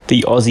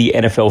The Aussie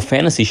NFL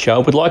Fantasy Show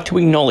would like to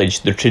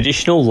acknowledge the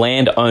traditional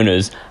land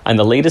owners and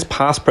the leaders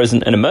past,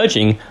 present and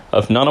emerging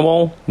of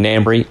Ngunnawal,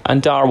 Ngambri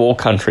and Dharawal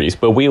countries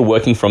where we are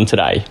working from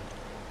today.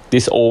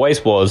 This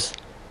always was,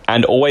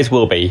 and always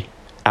will be,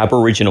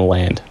 Aboriginal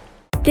land.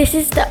 This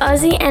is the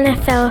Aussie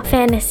NFL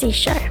Fantasy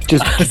Show.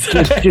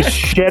 Just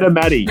shed a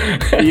matty.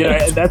 You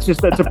know, that's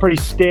a pretty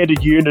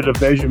standard unit of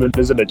measurement,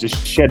 isn't it?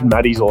 Just shed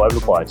matties all over the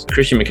place.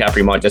 Christian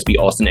McCaffrey might just be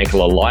Austin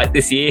Eckler light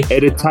this year.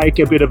 It'd take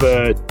a bit of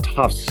a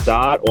tough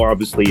start or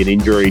obviously an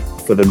injury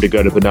for them to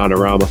go to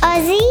Bananarama.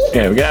 Aussie?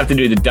 Yeah, we're going to have to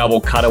do the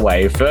double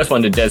cutaway. First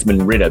one to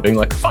Desmond Ridder being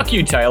like, fuck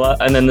you, Taylor.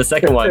 And then the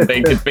second one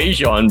being to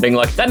Bijan being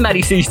like, that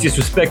Matty C's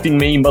disrespecting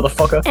me,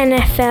 motherfucker.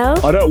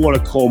 NFL? I don't want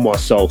to call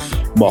myself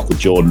Michael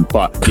Jordan,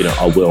 but, you know,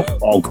 I will.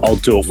 I'll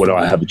do it when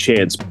I have a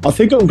chance. I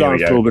think I'm going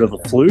through a bit of a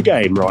flu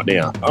game right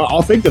now.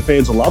 I think the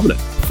fans are loving it.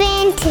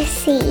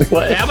 Fantasy.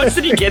 Well, how much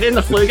did you get in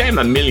the flu game?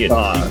 $1 million.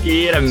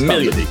 You get $1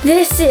 million.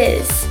 This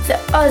is the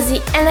Aussie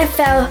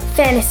NFL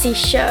Fantasy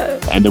Show.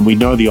 And then we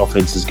know the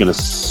offense is going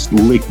to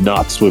lick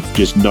nuts with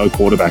just no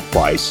quarterback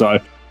play. So,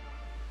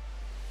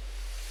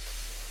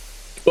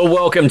 well,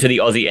 welcome to the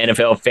Aussie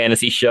NFL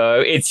Fantasy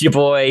Show. It's your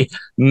boy,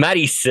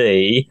 Matty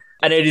C.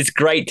 And it is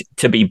great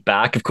to be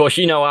back. Of course,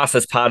 you know us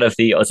as part of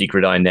the Aussie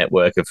Gridiron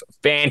network of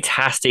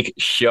fantastic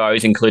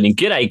shows, including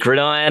G'day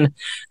Gridiron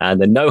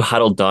and the No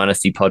Huddle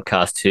Dynasty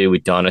podcast too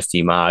with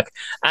Dynasty Mark.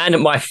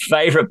 And my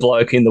favourite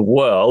bloke in the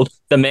world,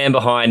 the man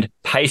behind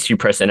Pastry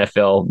Press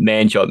NFL,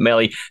 Manjot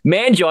Melly.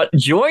 Manjot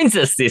joins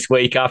us this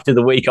week after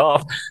the week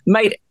off.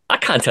 Mate, I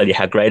can't tell you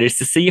how great it is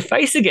to see your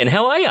face again.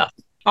 How are you?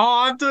 Oh,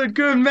 I'm doing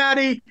good,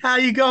 Matty. How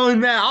you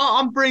going, man?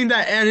 I'm bringing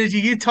that energy.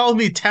 You told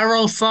me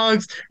Terrell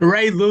Suggs,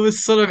 Ray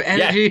Lewis sort of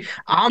energy. Yeah.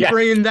 I'm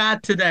bringing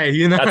that today,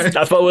 you know?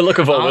 That's what we're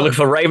looking for. We're looking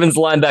for Ravens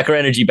linebacker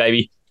energy,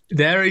 baby.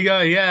 There we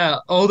go. Yeah.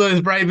 All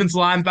those Ravens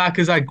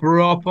linebackers I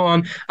grew up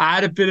on. I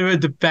had a bit of a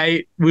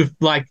debate with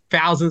like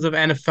thousands of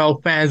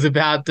NFL fans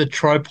about the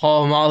Troy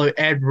Polamalu,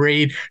 Ed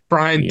Reed,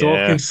 Brian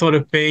Dawkins sort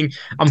of thing.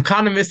 I'm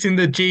kind of missing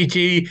the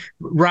GG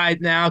right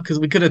now because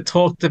we could have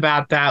talked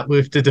about that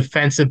with the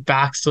defensive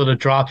back sort of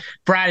drop.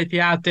 Brad, if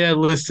you're out there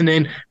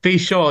listening, be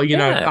sure, you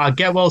know,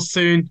 get well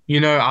soon. You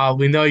know,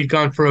 we know you're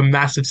going through a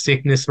massive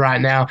sickness right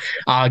now.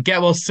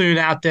 Get well soon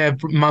out there,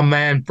 my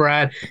man,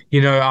 Brad. You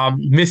know,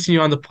 missing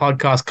you on the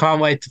podcast. Can't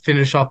wait to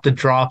finish off the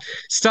draft.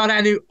 Start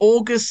our new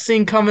August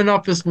thing coming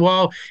up as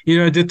well. You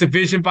know, the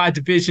division by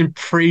division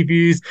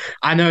previews.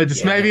 I know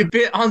this may be a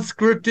bit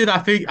unscripted. I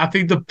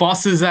think the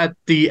bosses at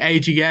the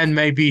AGN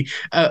maybe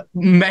now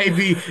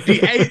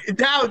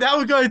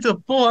we're going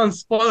to full on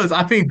spoilers.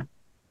 I think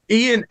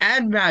Ian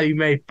and Matty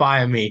may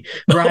fire me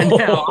right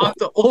now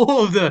after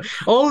all of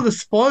the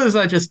spoilers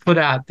I just put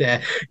out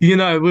there. You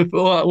know, with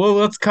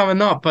what's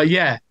coming up. But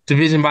yeah,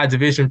 division by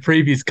division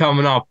previews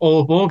coming up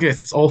all of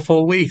August, all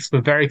 4 weeks.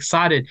 We're very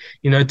excited.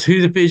 You know,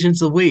 2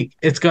 divisions a week.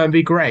 It's going to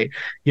be great.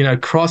 You know,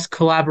 cross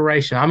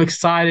collaboration. I'm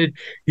excited.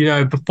 You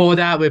know, before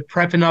that, we're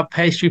prepping up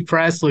pastry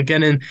press. We're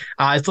getting,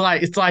 it's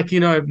like, you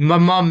know, my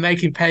mom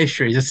making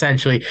pastries,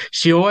 essentially.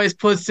 She always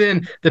puts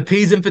in the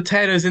peas and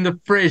potatoes in the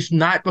fridge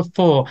night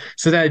before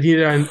so that, you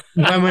know,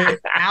 when we're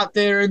out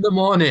there in the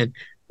morning,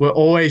 we're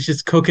always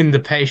just cooking the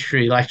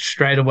pastry like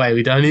straight away.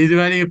 We don't need to do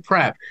any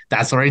prep.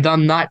 That's already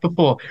done night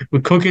before. We're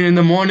cooking in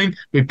the morning,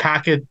 we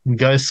pack it, and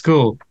go to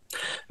school.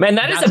 Man,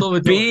 that's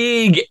a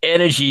big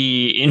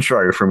energy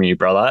intro from you,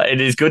 brother.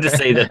 It is good to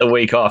see that the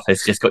week off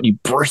has just got you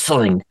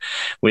bristling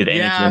with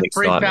energy and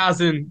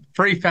excitement.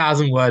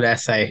 3,000 word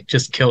essay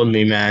just killed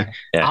me, man.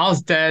 Yeah. I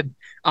was dead.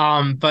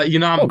 But you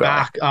know, I'm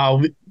back.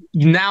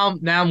 Now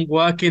I'm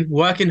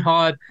working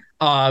hard.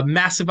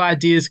 Massive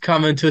ideas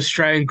coming to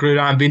Australian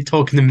Gridiron. I've been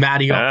talking to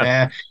Matty up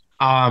there.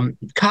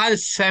 Kind of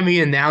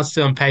semi-announced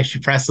it on Pastry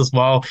Press as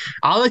well.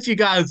 I'll let you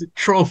guys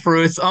troll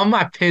through. It's on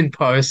my pin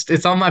post.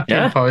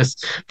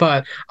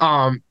 But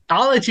I'll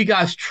let you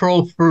guys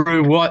troll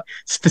through what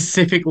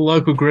specific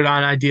local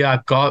gridiron idea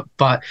I've got.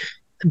 But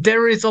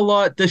there is a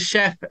lot, the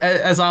chef,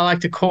 as I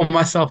like to call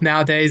myself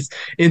nowadays,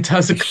 in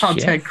terms of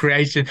content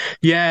creation.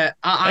 Yeah,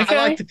 I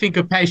like to think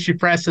of Pastry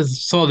Press as a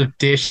sort of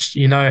dish,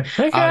 you know.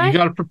 You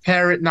got to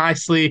prepare it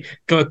nicely,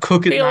 got to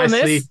cook it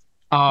nicely.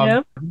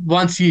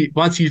 Once you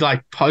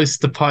like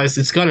post the post,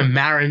 it's got to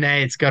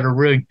marinate, it's got to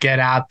really get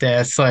out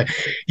there. So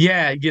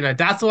yeah, you know,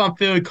 that's what I'm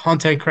feeling,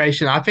 content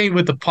creation. I think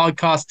with the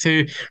podcast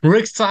too, we're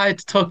excited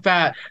to talk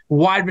about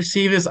wide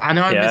receivers. I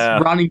know I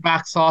missed running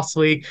backs last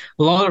week.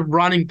 A lot of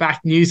running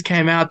back news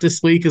came out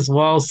this week as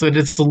well. So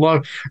there's a lot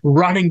of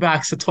running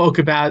backs to talk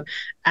about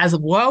as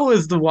well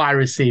as the wide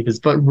receivers,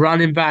 but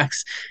running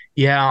backs,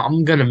 yeah,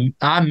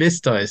 I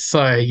miss those.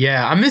 So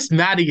yeah, I miss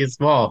Matty as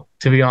well,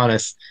 to be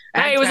honest.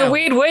 Hey, it was a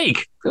weird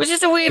week. It was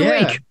just a weird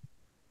week.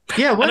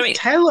 Yeah, what's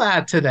Taylor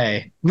at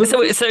today?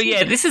 So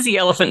yeah, this is the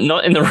elephant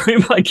not in the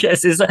room, I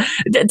guess, is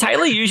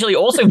Taylor usually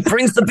also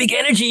brings the big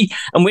energy,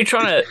 and we're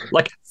trying to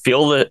like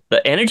fill the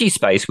energy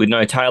space with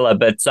no Taylor.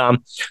 But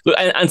look,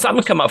 and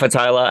something's come up for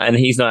Taylor, and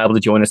he's not able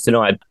to join us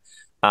tonight.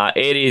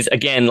 It is,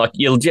 again, like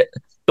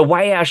the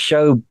way our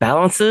show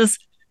balances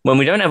when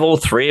we don't have all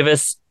three of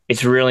us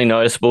it's really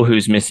noticeable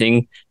who's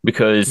missing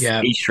because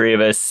each three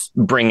of us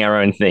bring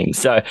our own things.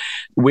 So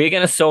we're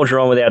going to soldier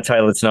on without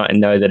Taylor tonight and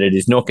know that it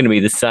is not going to be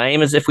the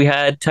same as if we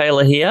had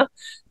Taylor here.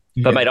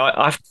 But, mate,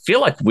 I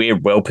feel like we're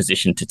well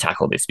positioned to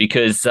tackle this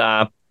because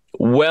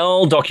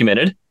well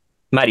documented,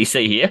 Matty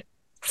C here,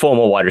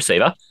 former wide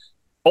receiver,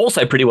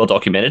 also pretty well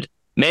documented,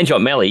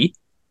 Manjot Melly,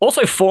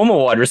 also former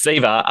wide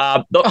receiver,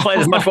 not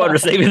playing as much wide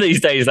receiver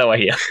these days, though, I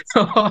hear.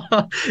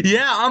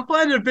 I'm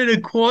playing a bit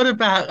of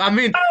quarterback. I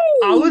mean,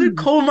 I wouldn't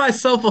call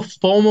myself a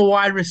former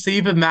wide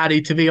receiver,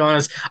 Matty, to be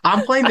honest.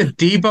 I'm playing the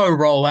Debo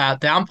role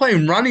out there. I'm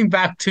playing running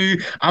back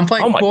too. I'm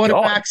playing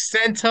quarterback,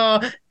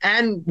 center,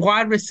 and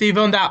wide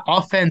receiver on that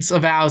offense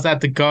of ours at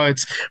the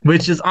Goats,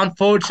 which is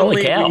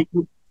unfortunately...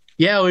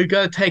 we've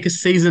got to take a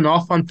season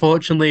off,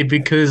 unfortunately,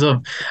 because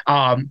of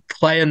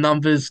player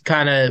numbers.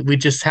 We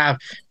just have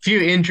a few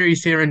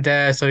injuries here and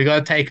there, so we got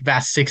to take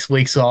about 6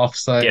 weeks off.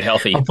 So get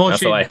healthy.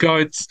 Unfortunately,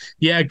 Goats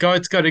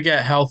got to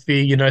get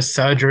healthy.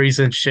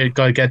 Surgeries and shit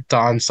got to get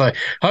done. So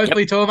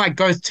hopefully, to all my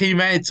Goats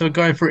teammates who are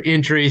going through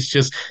injuries,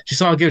 just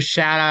want to give a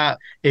shout out.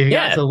 If you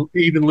guys are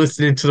even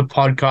listening to the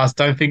podcast,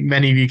 don't think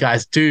many of you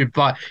guys do,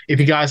 but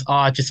if you guys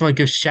are, just want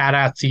to give a shout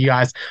out to you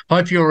guys.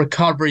 Hope your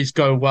recoveries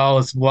go well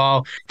as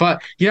well.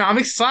 But I'm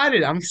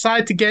excited. I'm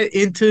excited to get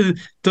into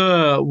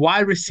the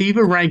wide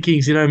receiver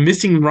rankings,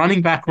 missing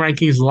running back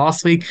rankings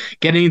last week,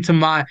 getting into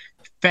my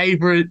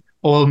favorite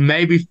or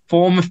maybe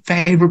former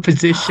favorite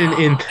position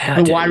in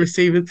the wide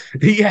receiver.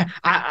 Yeah,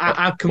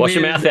 I've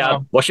committed.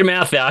 Wash your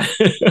mouth out.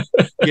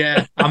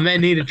 Yeah, I may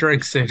need a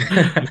drink soon.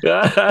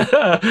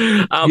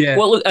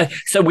 Well, look,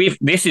 so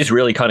this is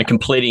really kind of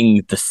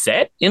completing the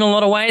set in a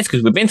lot of ways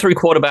because we've been through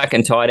quarterback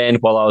and tight end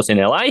while I was in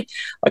LA.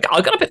 Like I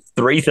got up at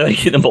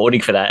 3:30 in the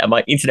morning for that, and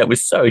my internet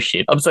was so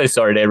shit. I'm so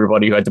sorry to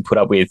everybody who had to put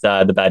up with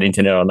the bad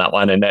internet on that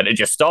one, and then it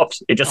just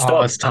stopped. It just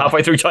stopped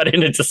halfway through tight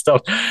end. It just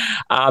stopped.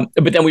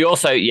 But then we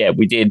also,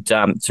 we did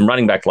some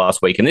running back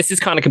last week, and this is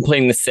kind of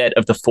completing the set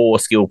of the 4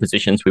 skill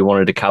positions we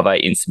wanted to cover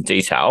in some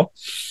detail.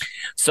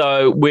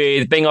 So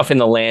with being off in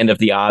the land of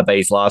the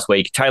RBs last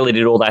week, Taylor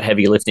did all that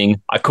heavy lifting.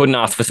 I couldn't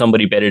ask for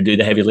somebody better to do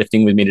the heavy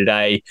lifting with me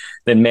today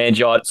than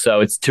Manjot, so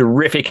it's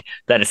terrific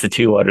that it's the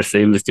 2 wide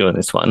receivers doing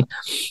this one.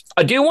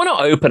 I do want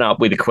to open up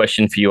with a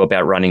question for you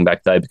about running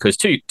back, though, because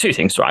two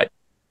things, right?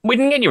 We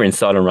didn't get your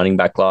insight on running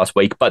back last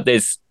week, but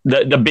there's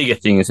the bigger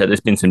thing is that there's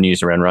been some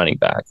news around running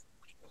back.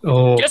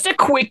 Just a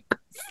quick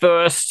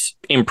first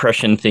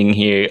impression thing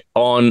here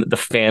on the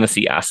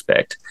fantasy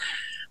aspect.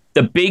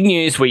 The big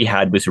news we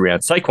had was around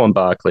Saquon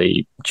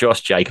Barkley,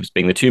 Josh Jacobs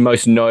being the 2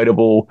 most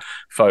notable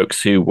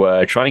folks who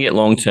were trying to get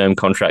long-term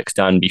contracts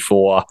done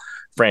before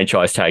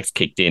franchise tags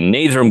kicked in.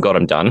 Neither of them got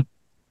them done.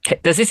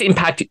 Does this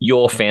impact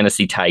your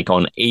fantasy take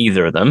on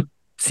either of them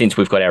since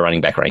we've got our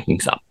running back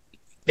rankings up?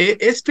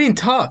 It's been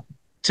tough,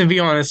 to be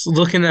honest,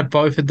 looking at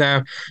both of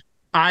them.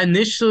 I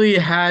initially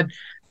had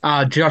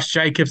Josh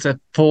Jacobs at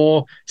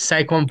 4,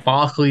 Saquon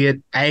Barkley at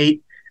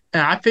 8.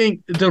 And I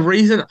think the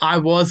reason I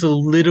was a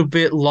little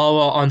bit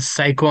lower on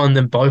Saquon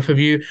than both of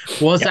you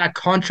was that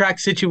contract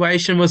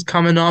situation was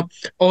coming up.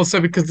 Also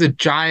because the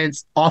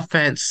Giants'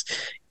 offense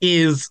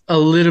is a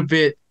little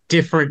bit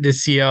different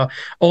this year.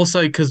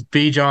 Also because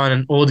Bijan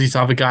and all these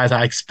other guys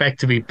I expect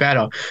to be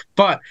better.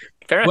 But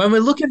when we're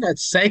looking at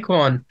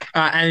Saquon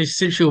and his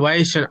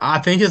situation, I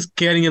think it's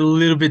getting a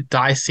little bit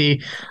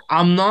dicey.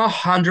 I'm not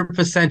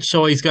 100%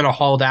 sure he's going to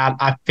hold out.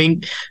 I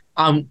think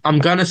I'm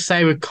going to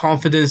say with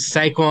confidence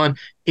Saquon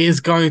is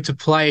going to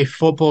play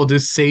football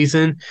this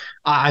season.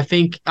 I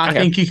think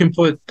you can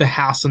put the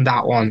house on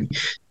that one.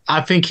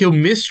 I think he'll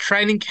miss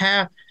training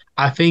camp.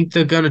 I think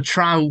they're going to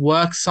try and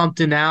work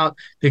something out.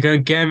 They're going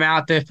to get him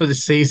out there for the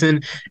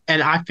season.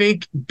 And I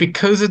think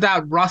because of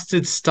that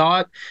rusted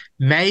start,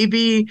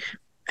 maybe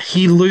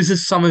he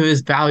loses some of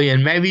his value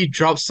and maybe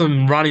drops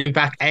some running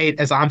back 8,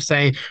 as I'm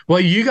saying.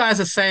 What you guys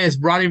are saying is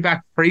running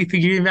back 3 for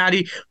you,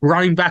 Matty,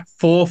 running back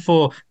 4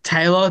 for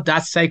Taylor.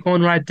 That's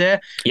Saquon right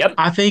there. Yep.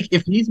 I think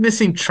if he's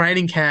missing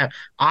training camp,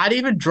 I'd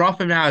even drop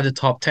him out of the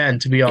top 10,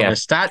 to be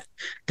honest.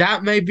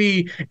 That may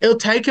be, it'll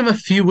take him a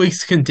few weeks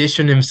to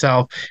condition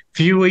himself, a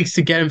few weeks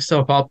to get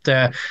himself up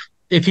there.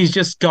 If he's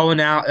just going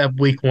out at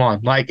week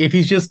 1, like if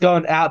he's just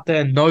going out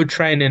there, no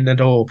training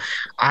at all,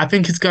 I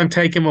think it's going to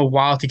take him a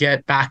while to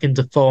get back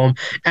into form.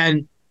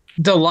 And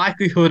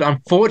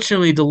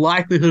unfortunately, the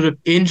likelihood of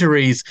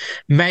injuries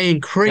may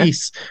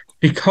increase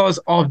because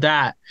of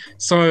that.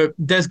 So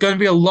there's going to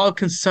be a lot of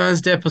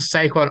concerns there for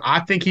Saquon. I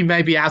think he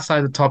may be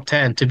outside the top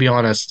 10, to be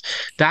honest.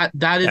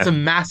 That is a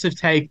massive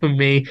take for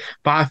me.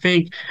 But I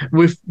think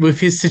with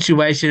his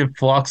situation in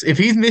flux, if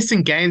he's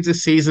missing games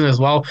this season as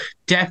well,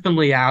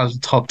 definitely out of the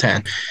top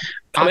 10.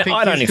 I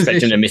don't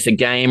expect him to miss a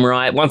game,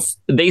 right? Once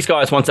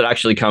it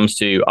actually comes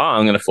to,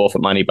 I'm going to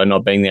forfeit money by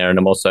not being there, and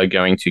I'm also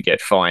going to get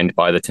fined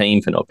by the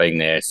team for not being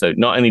there. So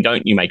not only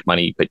don't you make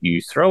money, but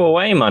you throw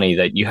away money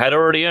that you had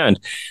already earned.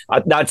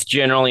 That's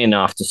generally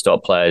enough to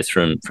stop players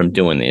from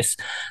doing this.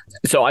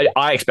 So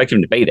I expect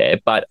him to be there.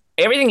 But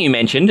everything you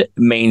mentioned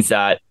means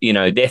that,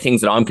 they're things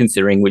that I'm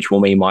considering, which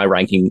will mean my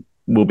ranking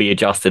will be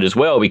adjusted as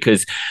well,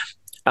 because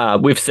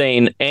We've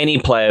seen any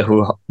player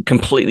who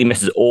completely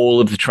misses all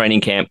of the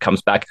training camp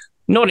comes back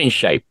not in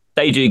shape.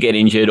 They do get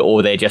injured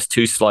or they're just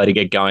too slow to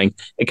get going.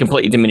 It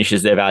completely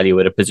diminishes their value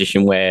at a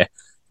position where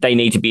they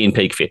need to be in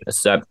peak fitness.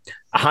 So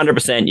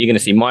 100% you're going to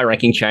see my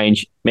ranking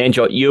change.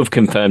 Manjot, you've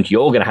confirmed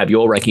you're going to have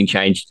your ranking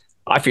changed.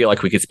 I feel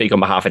like we could speak on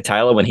behalf of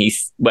Taylor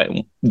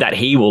that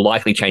he will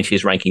likely change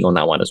his ranking on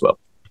that one as well.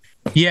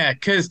 Yeah,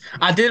 because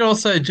I did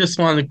also just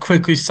want to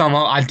quickly sum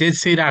up. I did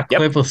see that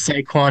clip of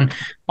Saquon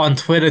on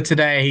Twitter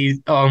today.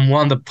 He on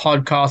one of the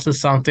podcasts or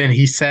something.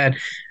 He said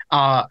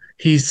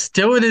he's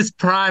still in his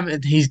prime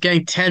and he's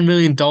getting $10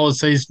 million,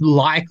 so he's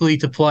likely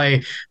to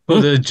play for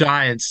the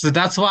Giants. So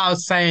that's why I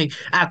was saying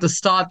at the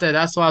start there,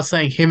 that's why I was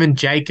saying him and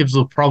Jacobs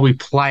will probably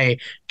play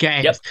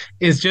games. Yep.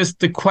 It's just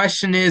the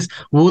question is,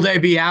 will they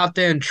be out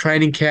there in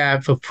training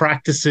camp for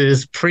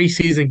practices,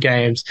 preseason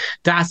games,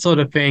 that sort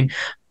of thing?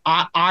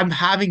 I'm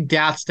having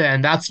doubts there,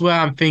 and that's where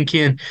I'm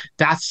thinking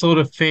that sort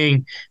of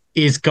thing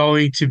is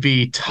going to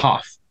be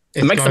tough.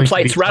 It makes the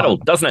plates rattle,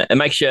 doesn't it? It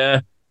makes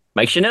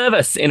you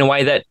nervous in a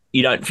way that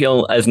you don't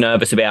feel as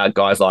nervous about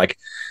guys like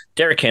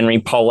Derrick Henry,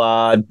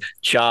 Pollard,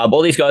 Chubb,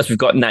 all these guys we've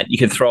gotten that you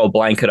can throw a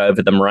blanket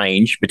over them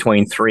range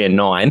between 3 and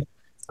 9.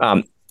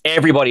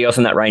 Everybody else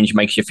in that range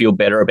makes you feel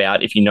better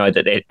about if you know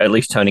that they're at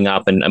least turning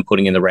up and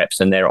putting in the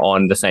reps and they're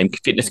on the same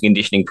fitness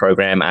conditioning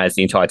program as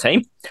the entire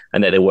team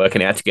and that they're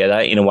working out together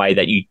in a way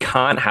that you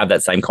can't have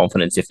that same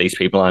confidence if these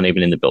people aren't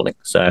even in the building.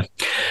 So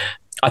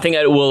I think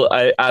it will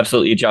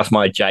absolutely adjust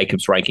my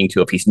Jacobs ranking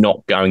to if he's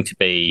not going to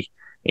be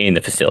in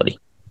the facility.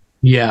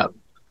 Yeah,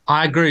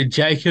 I agree.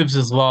 Jacobs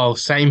as well.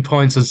 Same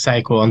points as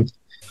Saquon.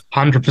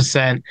 100%.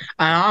 And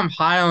I'm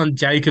high on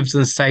Jacobs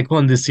and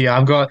Saquon this year.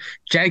 I've got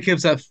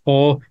Jacobs at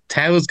 4.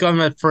 Taylor's got him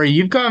at 3.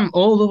 You've got him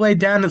all the way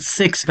down at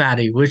 6,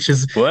 Matty, which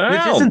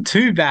isn't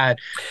too bad.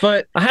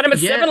 But I had him at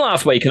 7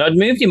 last week and I'd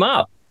moved him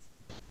up.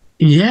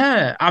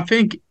 Yeah, I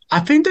think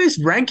those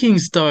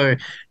rankings though,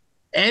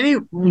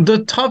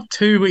 the top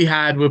 2 we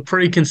had were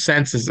pretty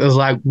consensus. It was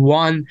like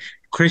 1,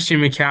 Christian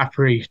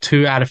McCaffrey,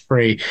 2 out of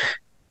 3.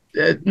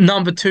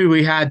 Number 2,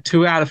 we had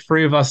 2 out of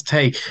 3 of us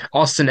take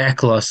Austin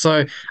Eckler.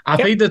 So I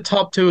think the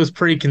top 2 was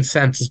pretty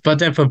consensus, but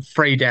then from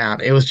 3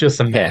 down, it was just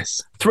a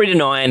mess. 3 to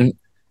 9,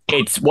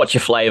 it's what's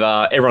your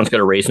flavor. Everyone's got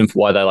a reason for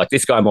why they like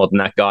this guy more than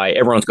that guy.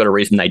 Everyone's got a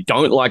reason they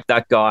don't like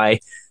that guy.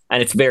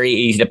 And it's very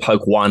easy to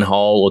poke 1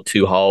 hole or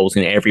 2 holes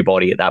in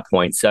everybody at that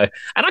point. So,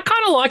 and I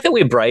kind of like that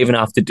we're brave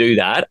enough to do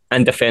that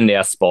and defend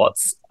our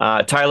spots.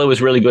 Taylor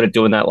was really good at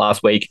doing that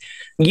last week.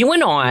 You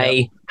and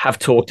I have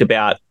talked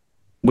about,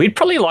 we'd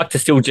probably like to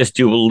still just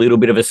do a little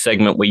bit of a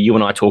segment where you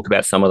and I talk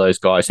about some of those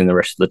guys in the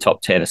rest of the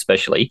top 10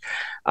 especially.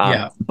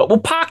 But we'll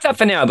park that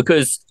for now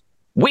because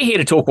we're here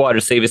to talk wide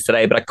receivers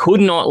today, but I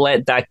could not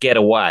let that get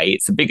away.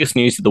 It's the biggest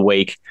news of the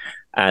week,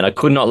 and I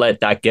could not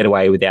let that get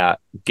away without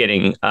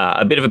getting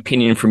a bit of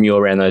opinion from you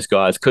around those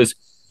guys because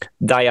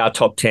they are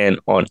top 10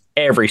 on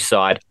every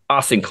side,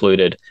 us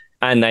included,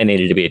 and they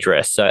needed to be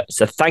addressed.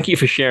 So thank you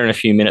for sharing a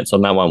few minutes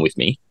on that one with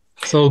me.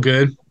 It's all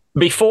good.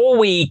 Before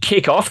we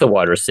kick off the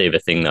wide receiver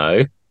thing,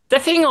 though, the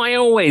thing I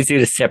always do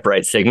to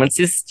separate segments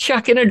is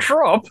chuck in a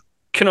drop.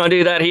 Can I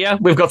do that here?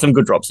 We've got some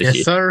good drops this year.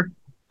 Yes, sir.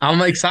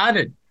 I'm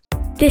excited.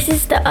 This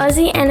is the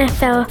Aussie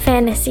NFL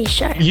Fantasy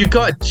Show. You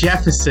got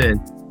Jefferson.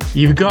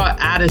 You've got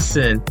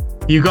Addison.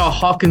 You got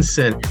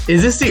Hawkinson.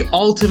 Is this the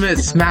ultimate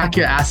smack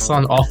your ass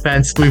on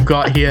offense we've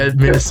got here in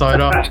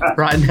Minnesota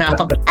right now?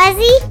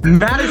 Aussie?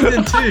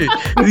 Madison too.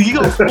 You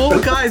got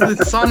 4 guys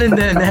with Sun in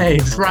their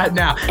names right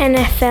now.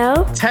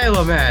 NFL?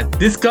 Taylor, man,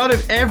 this got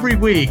it every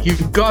week.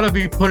 You've got to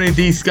be putting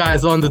these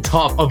guys on the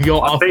top of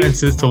your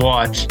offenses to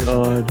watch.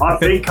 I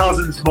think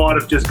Cousins might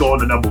have just gone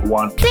to number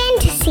 1.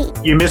 Fantasy.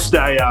 You missed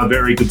a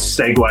very good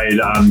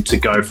segue to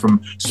go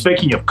from,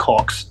 speaking of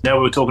Cox, now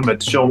we're talking about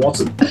Deshaun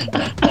Watson.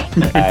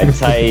 I'd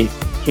say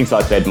king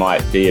size bed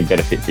might be a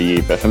better fit for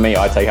you, but for me,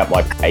 I take up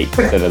like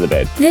 8% of the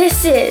bed.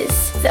 This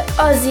is the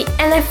Aussie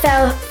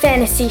NFL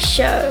Fantasy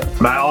Show.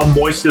 Mate, I'm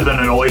moister than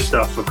an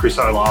oyster for Chris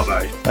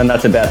Olave. And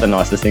that's about the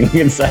nicest thing we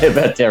can say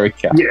about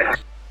Derek Carr. Yeah.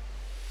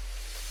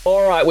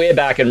 All right, we're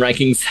back in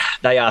rankings.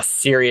 They are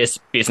serious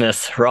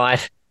business,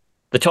 right?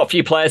 The top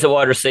few players at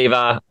wide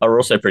receiver are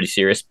also pretty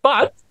serious,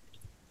 but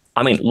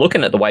I mean,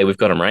 looking at the way we've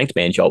got them ranked,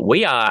 Manjot,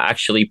 we are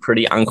actually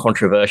pretty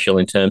uncontroversial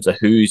in terms of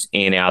who's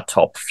in our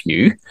top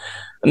few.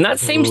 And that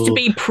seems to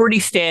be pretty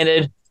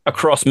standard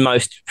across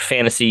most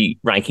fantasy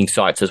ranking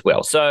sites as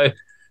well. So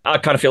I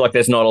kind of feel like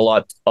there's not a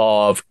lot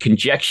of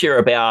conjecture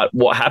about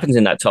what happens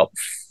in that top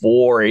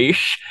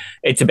 4-ish.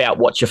 It's about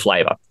what's your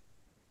flavor.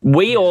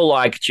 We all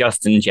like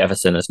Justin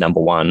Jefferson as number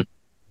 1.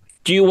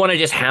 Do you want to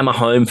just hammer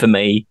home for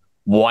me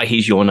why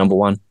he's your number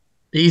 1?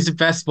 He's the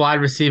best wide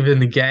receiver in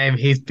the game.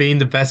 He's been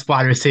the best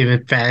wide receiver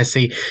in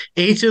fantasy.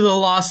 Each of the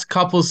last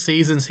couple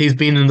seasons he's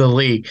been in the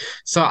league.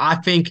 So I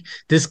think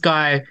this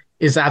guy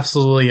is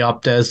absolutely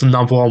up there as the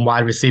number 1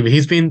 wide receiver.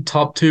 He's been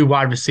top 2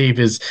 wide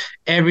receivers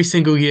every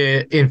single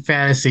year in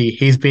fantasy.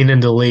 He's been in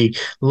the league.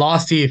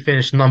 Last year he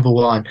finished number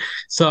 1.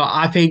 So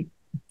I think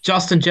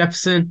Justin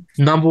Jefferson,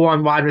 number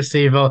 1 wide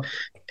receiver.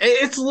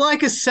 It's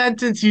like a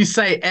sentence you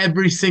say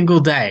every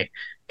single day.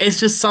 It's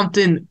just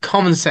something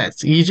common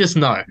sense. You just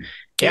know.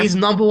 Yeah. He's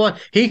number one.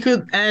 He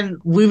could, and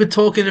we were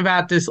talking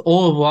about this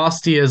all of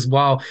last year as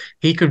well.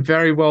 He could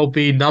very well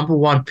be number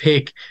one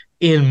pick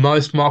in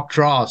most mock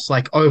drafts,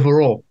 like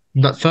overall,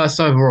 not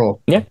first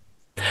overall. Yeah.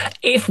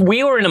 If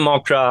we were in a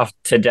mock draft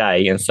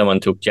today and someone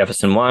took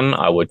Jefferson 1,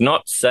 I would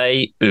not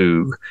say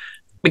ooh.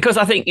 Because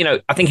I think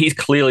he's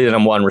clearly the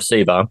number one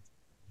receiver.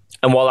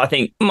 And while I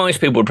think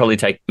most people would probably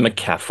take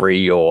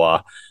McCaffrey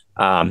or,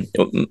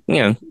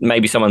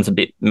 maybe someone's a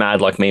bit mad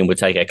like me and would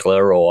take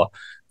Eckler, or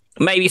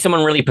maybe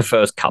someone really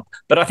prefers Cup.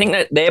 But I think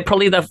that they're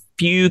probably the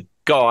few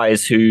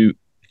guys who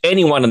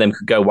any one of them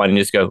could go one and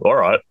just go, all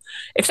right.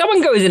 If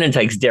someone goes in and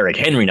takes Derrick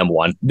Henry number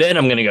one, then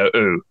I'm going to go,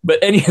 ooh. But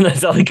any of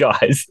those other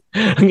guys,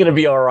 I'm going to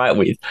be all right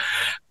with.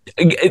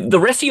 The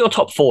rest of your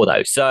top four,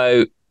 though.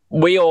 So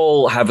we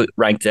all have it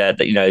ranked at,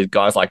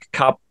 guys like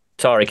Cup,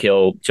 Tyreek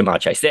Hill, Jamar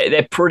Chase.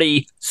 They're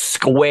pretty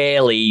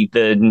squarely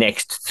the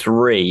next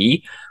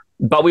three,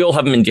 but we all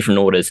have them in different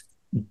orders.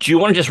 Do you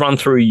want to just run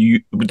through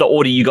the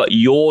order you got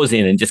yours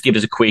in and just give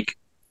us a quick,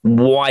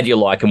 why do you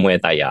like them where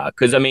they are?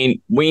 Because,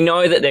 we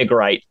know that they're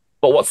great,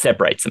 but what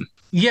separates them?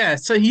 Yeah,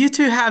 so you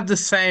two have the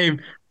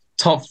same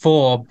top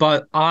four,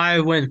 but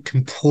I went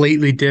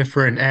completely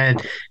different,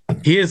 and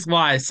here's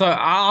why. So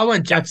I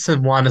went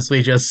Jefferson 1, as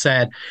we just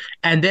said,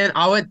 and then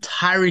I went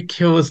Tyreek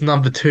Hill as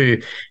number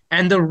 2.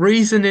 And the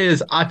reason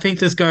is I think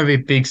there's going to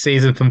be a big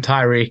season from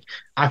Tyreek.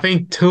 I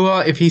think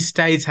Tua, if he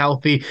stays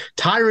healthy,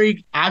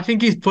 Tyreek, I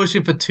think he's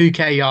pushing for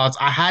 2K yards.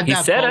 I had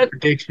that bold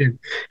prediction.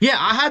 Yeah,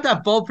 I had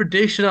that bold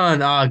prediction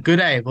on Good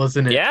Day,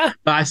 wasn't it? Yeah.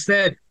 But I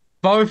said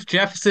both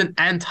Jefferson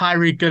and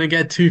Tyreek going to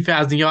get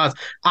 2,000 yards.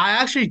 I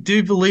actually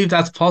do believe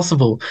that's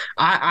possible.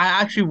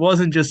 I actually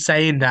wasn't just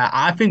saying that.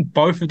 I think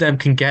both of them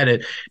can get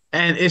it.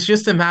 And it's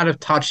just a matter of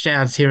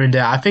touchdowns here and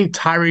there. I think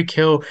Tyreek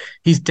Hill,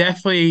 he's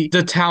definitely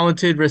the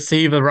talented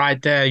receiver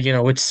right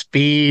there, with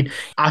speed.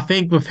 I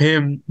think with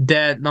him,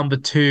 they're number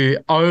 2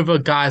 over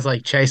guys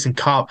like Chase and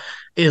Cup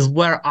is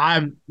where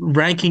I'm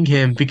ranking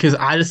him, because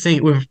I just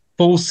think with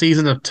full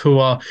season of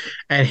Tua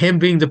and him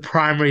being the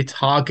primary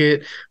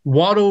target,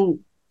 Waddle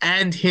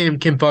and him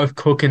can both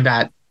cook in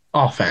that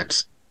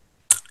offense.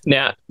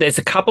 Now, there's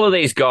a couple of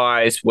these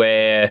guys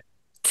where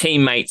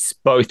teammates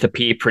both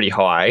appear pretty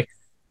high.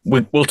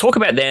 We'll talk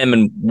about them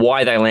and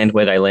why they land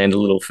where they land a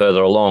little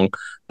further along.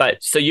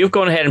 But so you've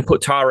gone ahead and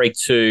put Tyreek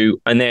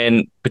 2, and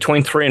then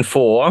between 3 and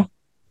 4,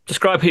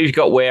 describe who you've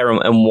got where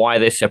and why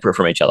they're separate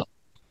from each other.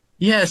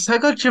 Yeah, so I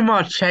got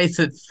Jamar Chase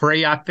at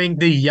 3. I think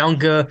the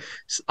younger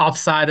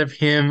upside of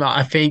him,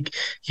 I think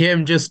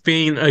him just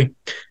being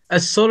a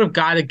sort of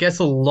guy that gets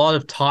a lot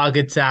of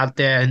targets out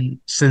there in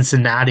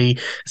Cincinnati,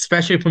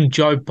 especially from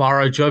Joe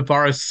Burrow. Joe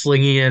Burrow's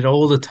slinging it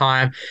all the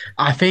time.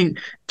 I think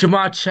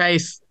Jamar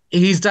Chase,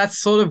 he's that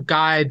sort of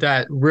guy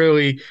that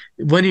really,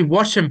 when you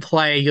watch him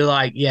play, you're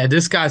like, yeah,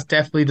 this guy's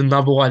definitely the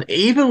number one.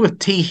 Even with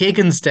T.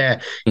 Higgins there,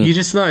 you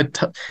just know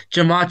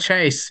Jamar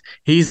Chase,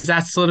 he's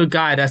that sort of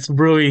guy that's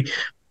really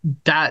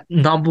that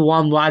number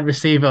one wide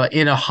receiver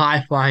in a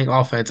high-flying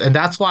offense. And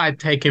that's why I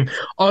take him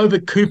over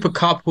Cooper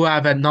Kupp, who I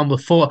have at number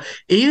 4.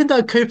 Even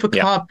though Cooper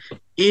Kupp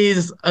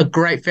is a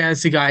great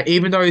fantasy guy,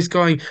 even though he's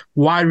going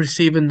wide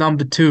receiver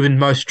number 2 in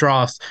most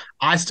drafts,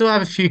 I still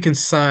have a few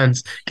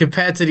concerns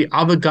compared to the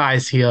other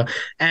guys here.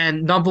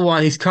 And number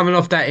 1, he's coming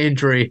off that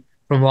injury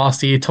from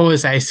last year. He tore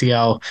his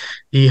ACL.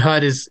 He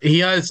hurt his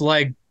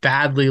leg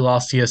badly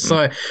last year.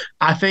 So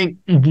I think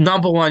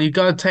number 1, you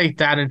got to take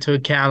that into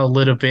account a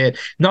little bit.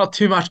 Not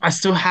too much. I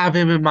still have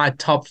him in my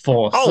top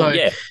 4. Oh, so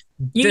yeah.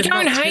 You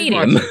don't hate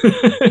him.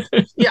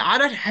 Yeah, I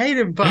don't hate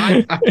him, but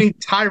I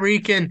think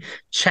Tyreek and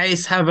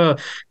Chase have a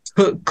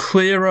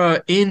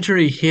clearer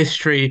injury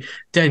history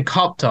than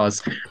Kupp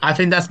does. I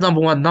think that's number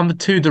 1. Number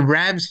 2, the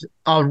Rams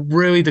are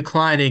really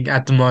declining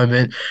at the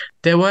moment.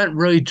 They weren't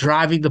really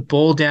driving the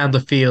ball down the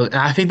field. And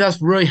I think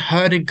that's really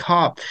hurting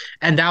Kupp.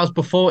 And that was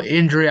before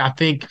injury. I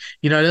think,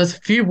 there's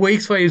a few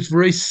weeks where he was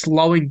really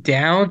slowing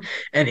down.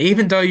 And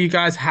even though you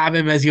guys have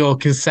him as your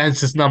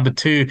consensus number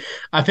 2,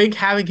 I think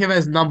having him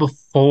as number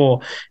 4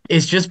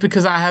 is just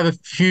because I have a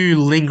few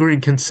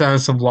lingering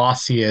concerns from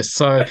last year.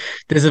 So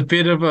there's a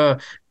bit of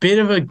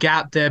a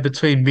gap there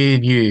between me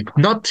and you.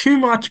 Not too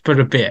much, but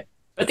a bit.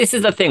 But this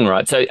is the thing,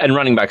 right? So, and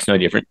running back's no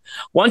different.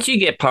 Once you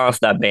get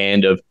past that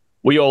band of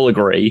we all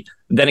agree,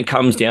 then it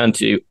comes down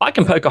to I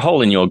can poke a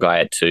hole in your guy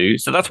at 2,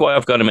 so that's why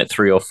I've got him at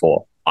 3 or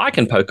 4. I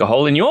can poke a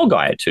hole in your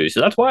guy at 2,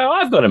 so that's why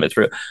I've got him at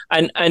 3.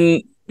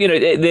 And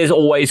there's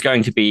always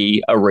going to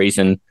be a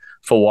reason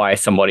for why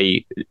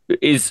somebody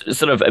is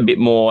sort of a bit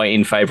more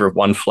in favor of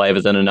one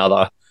flavor than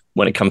another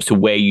when it comes to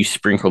where you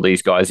sprinkle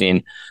these guys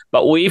in.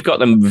 But we've got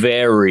them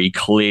very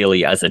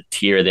clearly as a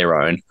tier of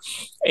their own.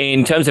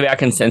 In terms of our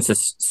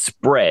consensus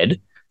spread,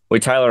 where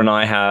Taylor and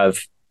I have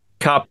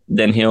Kupp,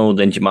 then Hill,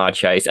 then Jamar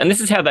Chase. And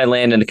this is how they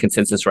land in the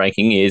consensus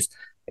ranking, is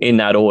in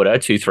that order,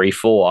 2, 3,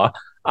 4.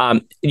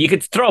 You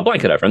could throw a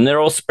blanket over them. They're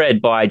all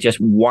spread by just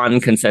one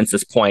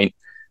consensus point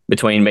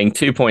between being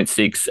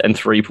 2.6 and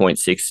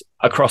 3.6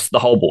 across the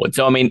whole board.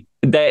 So, I mean,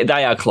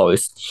 they are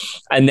close.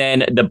 And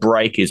then the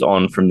break is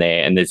on from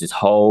there. And there's this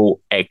whole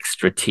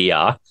extra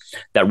tier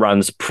that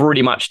runs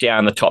pretty much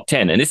down the top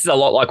 10. And this is a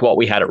lot like what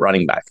we had at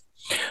running back.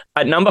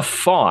 At number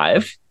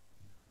 5,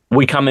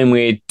 we come in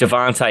with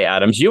Davante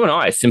Adams. You and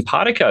I,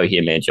 simpatico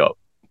here, man, Job.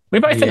 We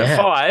both in at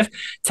 5.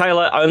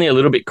 Taylor, only a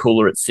little bit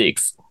cooler at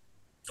 6.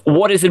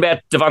 What is it about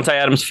Davante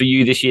Adams for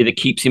you this year that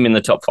keeps him in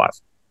the top 5?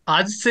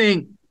 I just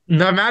think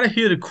no matter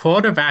who the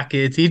quarterback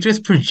is, he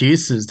just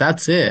produces.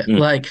 That's it.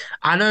 Like,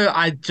 I know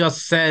I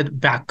just said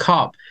about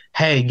Cup,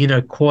 hey,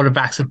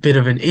 quarterback's a bit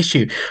of an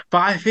issue. But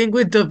I think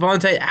with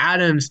Davante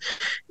Adams,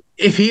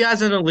 if he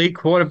has an elite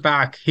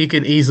quarterback, he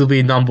can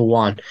easily be number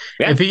 1.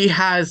 Yeah. If he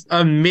has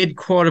a mid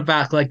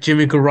quarterback like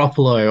Jimmy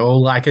Garoppolo or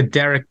like a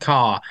Derek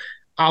Carr,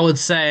 I would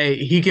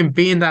say he can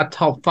be in that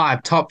top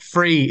 5. Top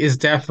 3 is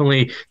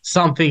definitely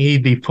something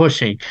he'd be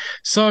pushing.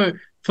 So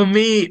for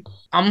me,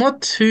 I'm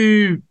not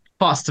too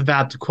fussed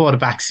about the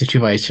quarterback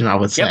situation, I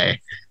would say.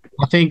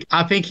 I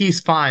think he's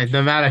fine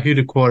no matter who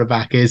the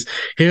quarterback is.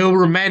 He'll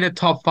remain a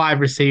top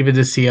 5 receiver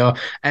this year,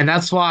 and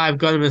that's why I've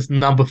got him as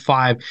number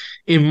 5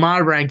 in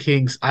my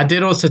rankings. I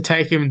did also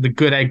take him in the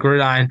Good Egg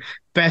Gridiron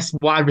best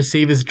wide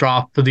receivers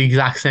draft for the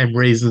exact same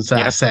reasons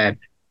that I said.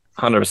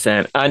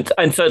 100%.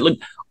 And so, look,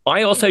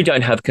 I also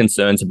don't have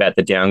concerns about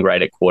the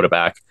downgrade at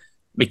quarterback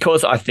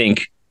because I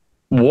think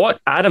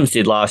what Adams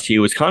did last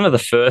year was kind of the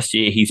first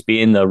year he's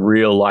been the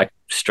real, like,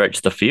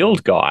 stretch the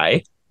field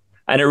guy.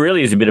 And it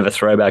really is a bit of a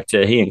throwback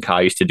to he and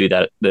Carr used to do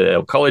that at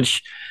the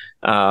college,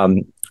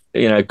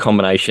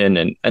 combination.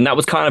 And that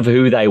was kind of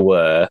who they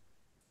were.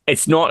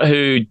 It's not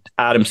who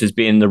Adams has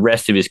been the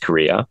rest of his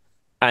career.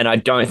 And I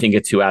don't think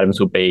it's who Adams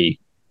will be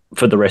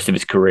for the rest of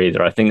his career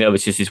either. I think there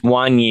was just this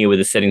 1 year where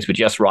the settings were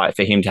just right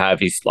for him to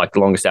have his like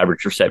longest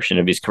average reception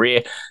of his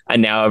career.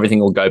 And now everything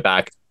will go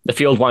back. The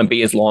field won't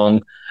be as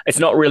long. It's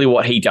not really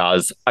what he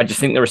does. I just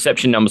think the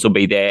reception numbers will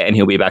be there and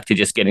he'll be back to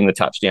just getting the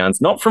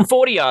touchdowns, not from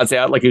 40 yards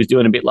out like he was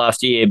doing a bit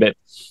last year, but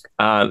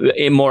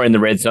more in the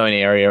red zone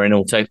area, and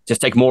it'll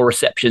just take more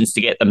receptions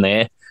to get them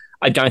there.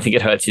 I don't think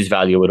it hurts his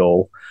value at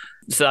all.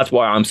 So that's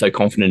why I'm so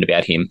confident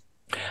about him.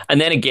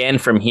 And then again,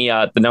 from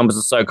here, the numbers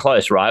are so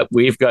close, right?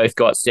 We've both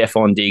got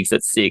Stephon Diggs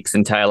at 6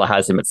 and Taylor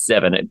has him at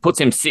 7. It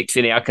puts him 6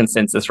 in our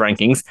consensus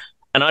rankings.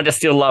 And I just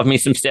still love me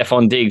some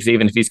Stephon Diggs,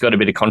 even if he's got a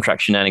bit of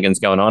contract shenanigans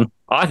going on.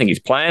 I think he's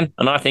playing,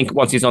 and I think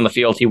once he's on the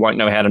field, he won't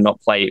know how to not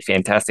play it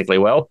fantastically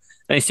well.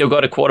 And he's still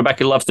got a quarterback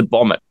who loves to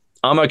bomb it.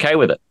 I'm okay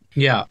with it.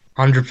 Yeah,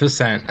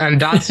 100%. And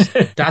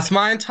that's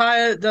my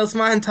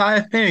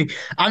entire thing.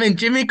 I mean,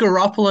 Jimmy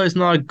Garoppolo is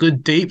not a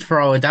good deep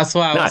thrower. That's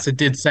why I also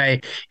did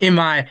say in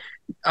my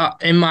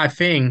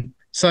thing.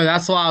 So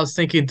that's why I was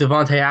thinking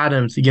Davante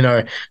Adams,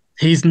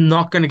 he's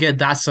not going to get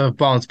that sort of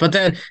bounce. But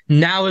then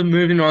now we're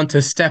moving on to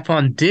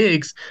Stephon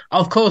Diggs.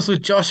 Of course,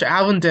 with Josh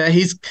Allen there,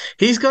 he's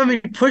going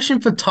to be pushing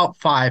for top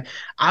 5.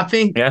 I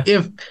think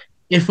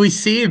if we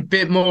see a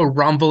bit more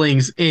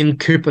rumblings in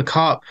Cooper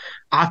Kupp,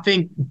 I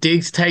think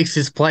Diggs takes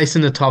his place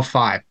in the top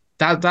 5.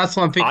 That's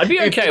one thing. I'd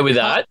be okay with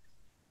that.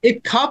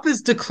 If Kupp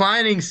is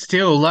declining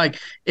still, like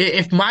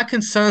if my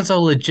concerns are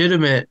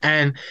legitimate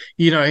and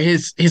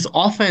his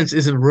offense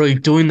isn't really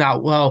doing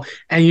that well,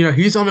 and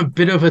he's on a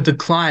bit of a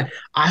decline,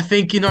 I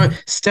think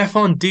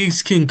Stephon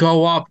Diggs can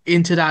go up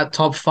into that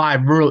top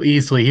 5 real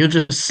easily. He'll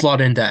just slot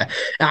in there.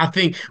 And I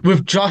think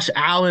with Josh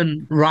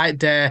Allen right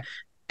there,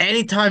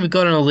 anytime you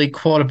got an elite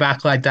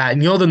quarterback like that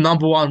and you're the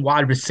number 1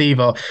 wide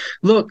receiver,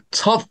 look,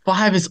 top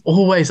 5 is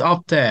always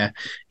up there.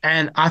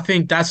 And I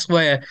think that's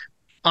where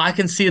I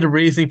can see the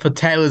reasoning for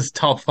Taylor's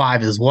top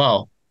 5 as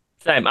well.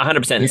 Same,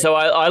 100%. And so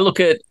I look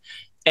at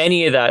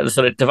any of that,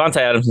 sort of Davante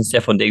Adams and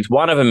Stephon Diggs,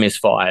 one of them is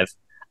 5,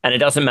 and it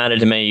doesn't matter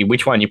to me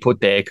which one you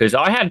put there because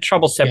I had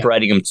trouble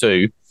separating them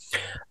too.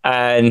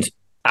 And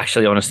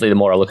actually, honestly, the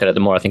more I look at it,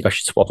 the more I think I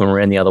should swap them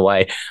around the other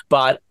way.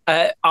 But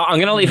I'm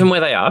going to leave them where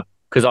they are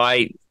because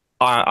I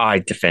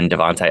defend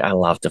Davante. I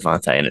love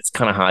Davante, and it's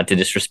kind of hard to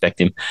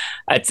disrespect him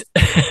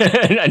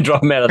and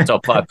drop him out of the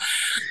top 5.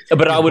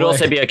 But I would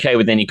also be okay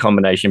with any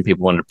combination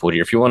people wanted to put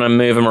here. If you want to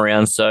move them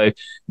around, so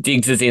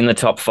Diggs is in the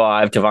top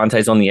 5,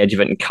 Davante's on the edge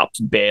of it, and Kupp's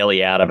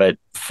barely out of it,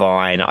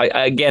 fine.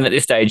 Again, at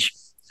this stage,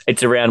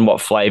 it's around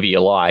what flavor you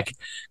like,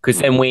 because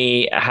then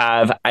we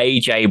have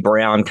AJ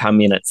Brown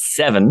come in at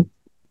 7.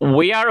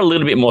 We are a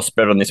little bit more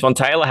spread on this one.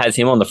 Taylor has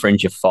him on the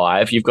fringe of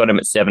 5. You've got him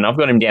at 7. I've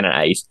got him down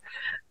at 8.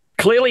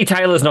 Clearly,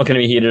 Taylor's not going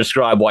to be here to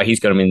describe why he's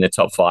got him in the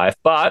top 5,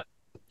 but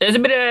there's a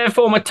bit of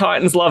former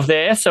Titans love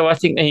there, so I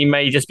think that he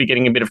may just be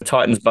getting a bit of a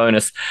Titans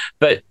bonus.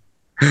 But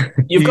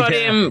you've got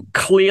him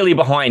clearly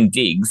behind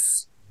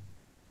Diggs.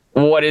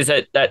 What is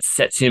it that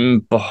sets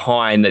him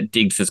behind that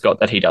Diggs has got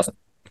that he doesn't?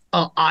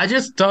 I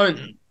just don't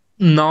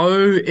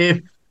know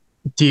if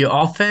the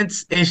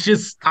offense is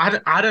just I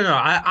don't know.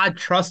 I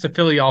trust the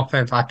Philly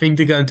offense. I think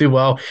they're going to do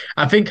well.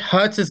 I think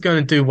Hurts is going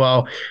to do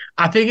well.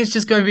 I think it's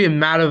just going to be a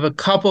matter of a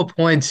couple of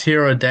points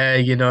here or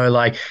there,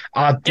 like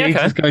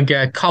Diggs is going to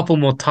get a couple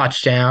more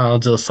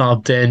touchdowns or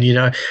something,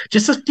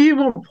 just a few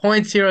more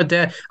points here or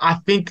there. I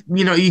think,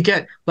 you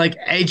get like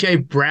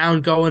AJ Brown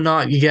going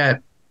up,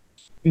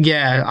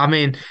 yeah, I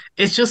mean,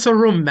 it's just a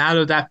real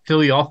matter of that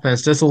Philly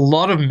offense. There's a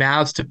lot of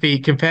mouths to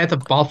feed compared to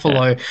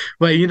Buffalo,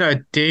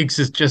 where, Diggs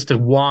is just a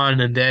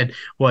one, and then,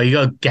 well, you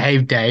got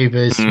Gabe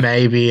Davis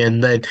maybe,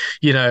 and then,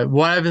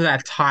 whatever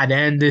that tight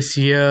end this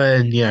year,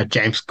 and,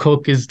 James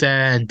Cook is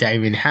there, and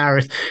Damian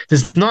Harris.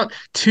 There's not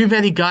too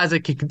many guys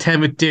that can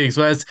contend with Diggs,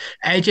 whereas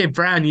AJ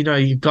Brown,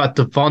 you've got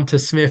Devonta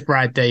Smith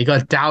right there. You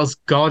got Dallas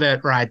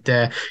Goedert right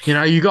there.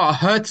 You got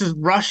Hurts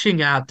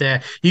rushing out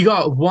there. You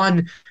got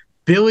 1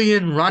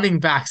 billion running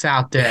backs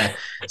out there.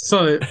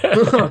 So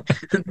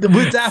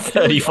with that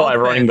 35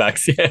 running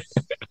backs,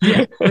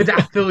 yeah, with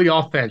that Philly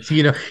offense,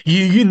 you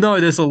know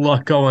there's a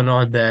lot going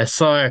on there.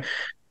 So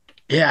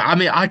yeah, I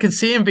mean, I can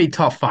see him be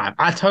top 5.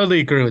 I totally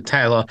agree with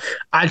Taylor.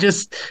 I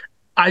just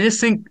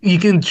think you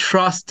can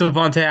trust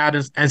Devontae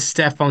Adams and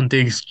Stephon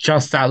Diggs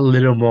just that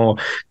little more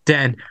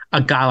than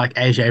a guy like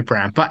AJ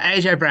Brown. But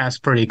AJ Brown's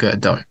pretty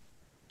good though.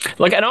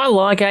 And I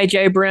like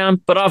AJ Brown,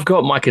 but I've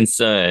got my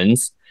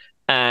concerns,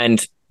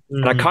 and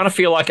I kind of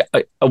feel like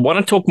I want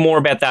to talk more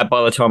about that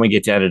by the time we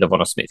get down to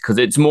Devonta Smith, because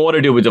it's more to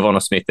do with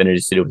Devonta Smith than it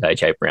is to do with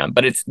AJ Brown.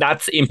 But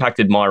that's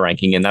impacted my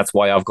ranking, and that's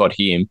why I've got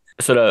him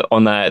sort of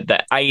on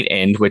the 8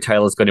 end, where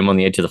Taylor's got him on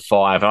the edge of the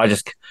 5.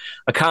 And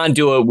I can't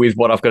do it with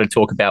what I've got to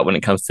talk about when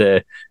it comes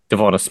to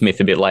Devonta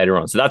Smith a bit later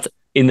on. So that's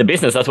in the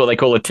business, that's what they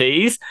call a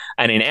tease,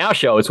 and in our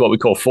show, it's what we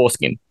call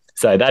foreskin.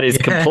 So that is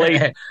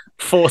complete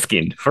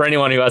foreskin for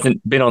anyone who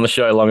hasn't been on the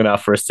show long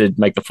enough for us to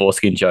make the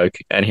foreskin joke.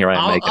 And here I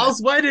am making it. I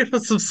was waiting for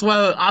some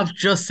swear. I'm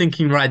just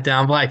thinking right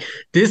now, like,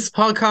 this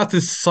podcast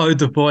is so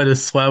devoid of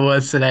swear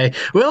words today.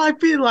 We're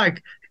being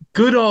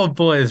good old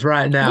boys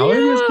right now.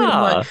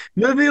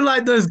 We're being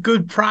like those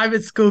good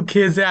private school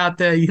kids out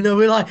there.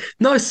 We're like,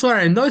 no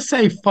swearing, no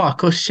say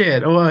fuck or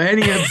shit or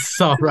any of the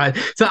stuff, right?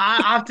 So I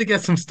have to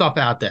get some stuff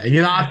out there.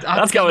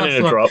 That's going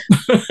in a drop.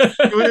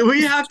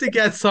 we have to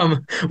get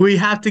some. We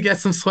have to get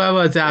some swear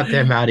words out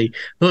there, Matty.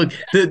 Look,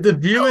 the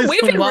viewers.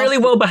 We've been really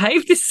well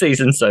behaved this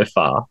season so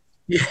far.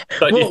 Yeah,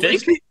 don't you think?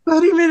 It's been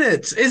 30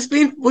 minutes.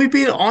 We've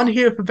been on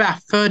here for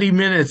about 30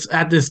 minutes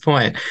at this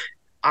point.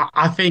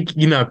 I think,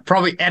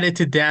 probably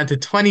edited down to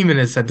 20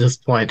 minutes at this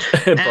point.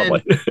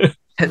 Probably.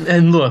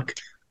 And look,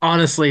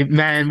 honestly,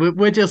 man,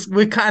 we're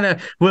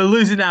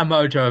losing our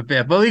mojo a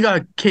bit, but we got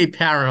to keep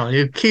powering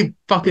on. Keep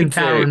fucking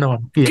powering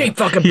on. Yeah. Keep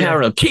fucking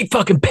powering on. Keep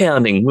fucking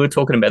pounding. We were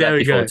talking about that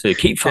before too.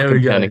 Keep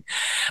fucking pounding.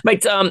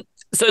 Mate,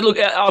 so look,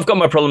 I've got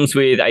my problems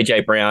with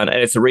AJ Brown,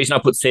 and it's the reason I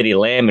put CeeDee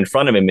Lamb in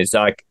front of him. Is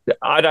I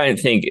don't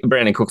think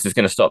Brandon Cooks is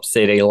going to stop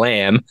CeeDee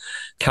Lamb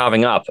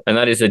carving up, and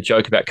that is a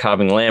joke about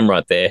carving lamb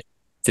right there.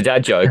 It's a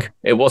dad joke.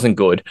 It wasn't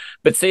good.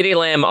 But CeeDee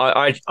Lamb,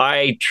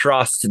 I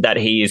trust that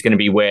he is going to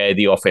be where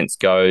the offense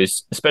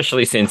goes,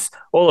 especially since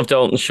all of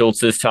Dalton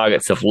Schultz's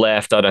targets have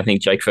left. I don't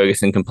think Jake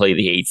Ferguson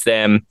completely eats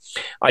them.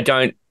 I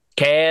don't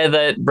care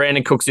that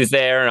Brandon Cooks is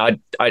there, and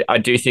I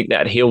do think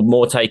that he'll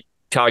more take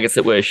targets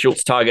that were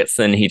Schultz targets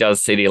than he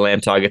does CeeDee Lamb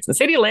targets. And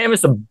CeeDee Lamb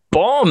is a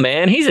bomb,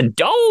 man. He's a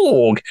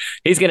dog.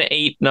 He's going to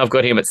eat, and I've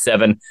got him at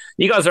 7.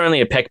 You guys are only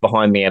a peck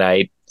behind me at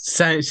 8.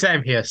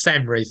 Same here.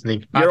 Same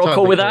reasoning. You're all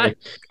cool with that?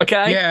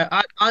 Okay. Yeah,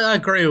 I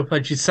agree with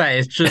what you say.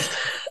 It's just,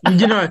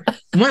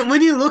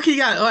 when you're looking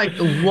at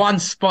one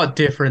spot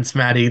difference,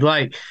 Matty,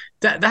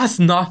 that's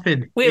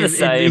nothing. We're the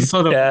same.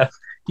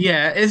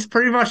 Yeah, it's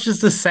pretty much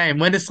just the same.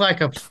 When it's a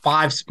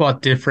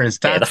 5-spot difference,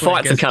 that's the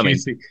fights are coming.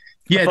 Juicy.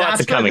 Yeah,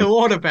 that's when the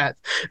water bats.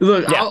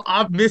 Look, yeah.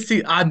 I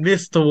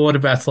missed the water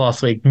bats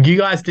last week. You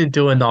guys didn't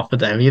do enough of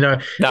them.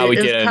 No, we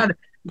didn't.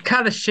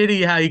 Kind of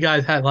shitty how you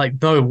guys had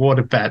no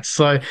water bats.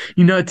 So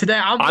today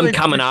I'm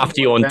coming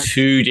after you on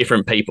 2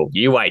 different people.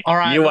 You wait. All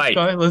right,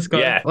 let's go.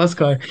 Yeah. Let's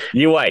go.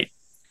 You wait.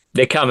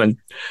 They're coming.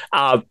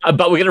 But we're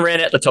going to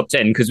round out the top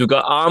 10 because we've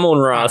got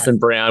Amon-Ra and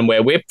Brown,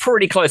 where we're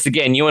pretty close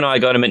again. You and I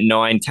got him at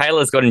 9.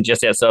 Taylor's got him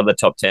just outside of the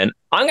top 10.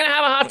 I'm going to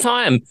have a hard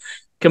time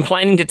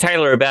complaining to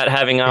Taylor about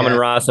having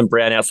Amon-Ra and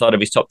Brown outside of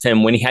his top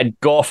 10 when he had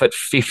Goff at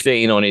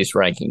 15 on his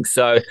ranking.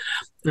 So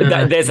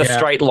there's a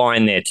straight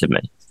line there to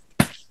me.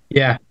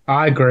 Yeah,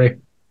 I agree.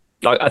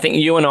 I think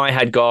you and I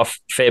had Goff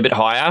a fair bit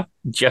higher,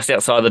 just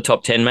outside the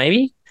top 10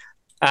 maybe,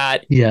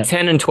 at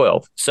 10 and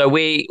 12. So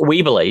we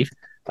believe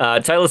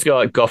Taylor's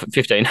got Goff at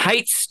 15,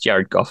 hates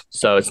Jared Goff.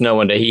 So it's no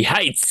wonder he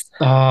hates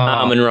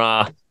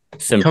Amon-Ra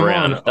and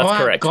Brown. On.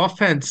 That's correct. Our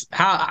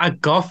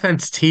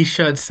Goffense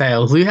t-shirt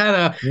sales. We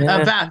had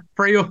about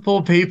 3 or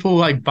 4 people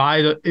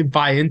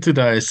buy into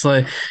those.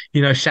 So,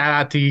 shout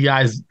out to you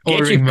guys. Get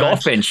your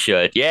Goffense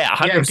shirt. Yeah,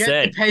 100%. Yeah,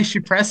 get the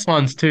pastry press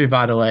ones too,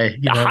 by the way.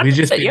 We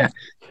just TeePublic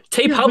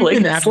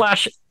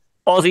 /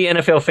 Aussie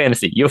NFL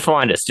Fantasy. You'll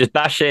find us. Just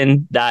bash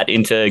in that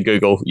into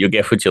Google. You'll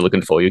get what you're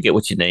looking for. You'll get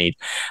what you need.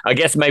 I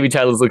guess maybe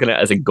Taylor's looking at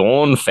it as a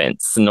Gone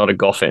fence, not a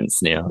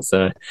Goffense now.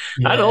 So,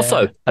 and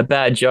also a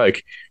bad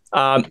joke.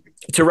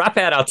 To wrap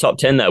out our top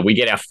 10, though, we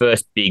get our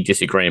first big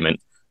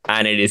disagreement.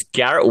 and it is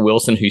Garrett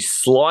Wilson who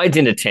slides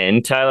into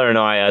 10. Taylor and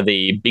I are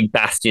the big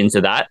bastions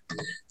of that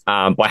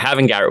by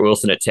having Garrett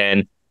Wilson at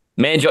 10.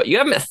 Manjot, you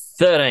have him at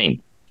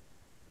 13.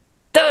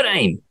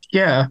 13!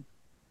 Yeah.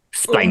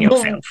 Explain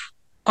yourself.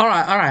 All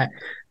right.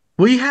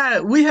 We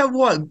have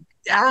what?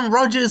 Aaron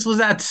Rodgers was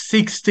at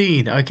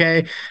 16,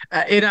 okay,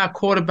 in our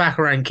quarterback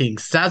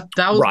rankings. That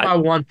was right. my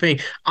one thing.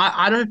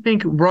 I don't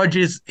think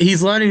Rodgers,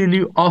 he's learning a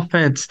new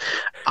offense.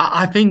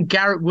 I think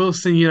Garrett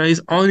Wilson,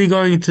 he's only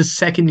going into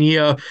second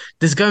year.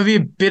 There's going to be a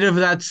bit of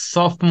that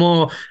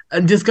sophomore,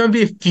 and there's going to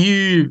be a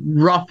few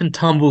rough and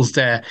tumbles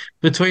there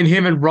between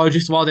him and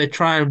Rodgers while they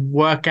try and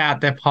work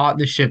out their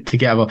partnership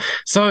together.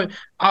 So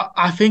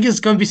I think it's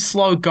going to be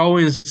slow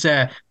goings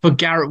there for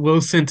Garrett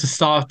Wilson to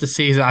start the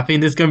season. I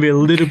think there's going to be a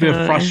little bit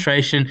of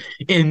frustration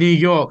in New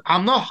York.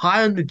 I'm not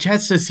high on the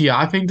Jets this year.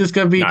 I think there's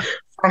going to be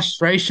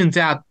frustrations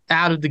out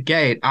of the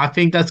gate. I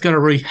think that's going to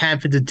really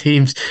hamper the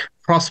team's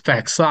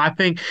prospects. So I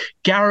think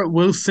Garrett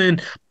Wilson,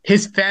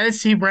 his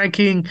fantasy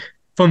ranking,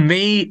 for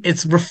me,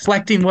 it's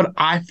reflecting what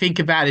I think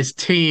about his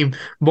team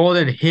more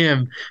than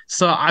him.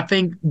 So I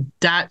think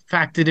that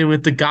factored in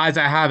with the guys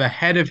I have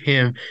ahead of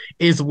him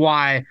is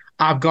why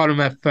I've got him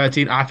at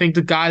 13. I think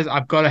the guys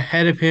I've got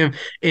ahead of him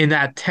in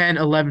that 10,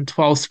 11,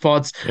 12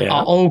 spots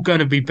are all going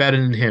to be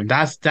better than him.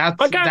 That's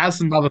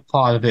another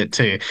part of it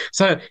too.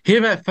 So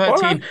him at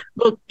 13. Right.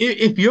 Look,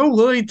 if you're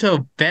willing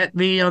to bet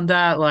me on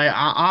that, like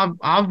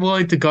I'm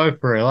willing to go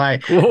for it.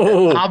 Like,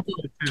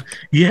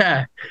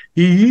 yeah.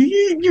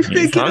 You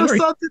thinking of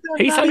something?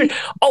 He's hungry.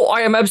 Oh,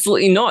 I am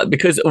absolutely not,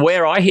 because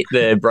where I hit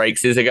the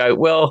brakes is I go,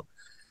 well,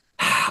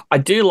 I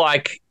do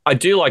like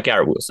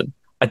Garrett Wilson.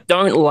 I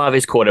don't love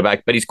his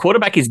quarterback, but his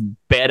quarterback is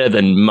better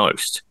than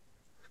most,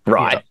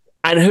 right? Yeah.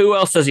 And who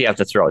else does he have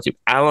to throw it to?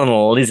 Alan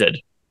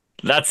Lizard.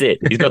 That's it.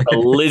 He's got the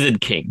Lizard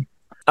King.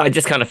 I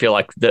just kind of feel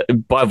like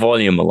by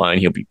volume alone,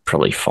 he'll be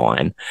probably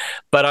fine.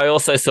 But I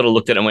also sort of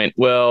looked at it and went,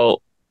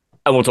 well,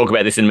 and we'll talk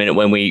about this in a minute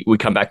when we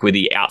come back with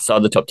the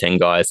outside the top 10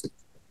 guys.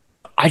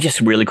 I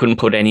just really couldn't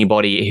put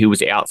anybody who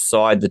was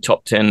outside the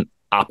top 10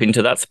 up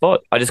into that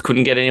spot. I just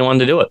couldn't get anyone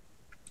to do it.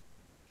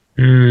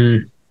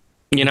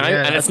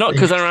 And it's not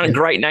because there aren't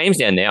great names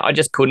down there. I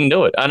just couldn't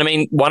do it. And I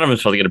mean, one of them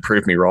is probably going to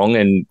prove me wrong,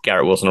 and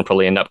Garrett Wilson will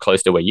probably end up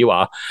close to where you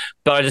are,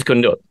 but I just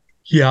couldn't do it.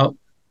 Yeah.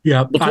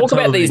 We'll talk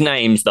about these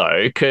names,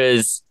 though,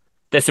 because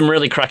there's some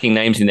really cracking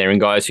names in there and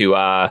guys who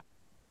are,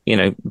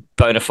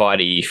 bona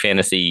fide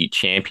fantasy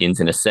champions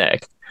in a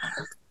sec.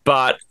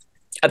 But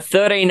at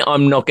 13,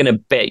 I'm not going to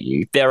bet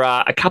you. There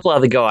are a couple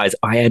other guys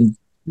I am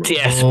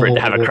desperate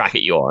to have a crack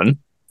at you on.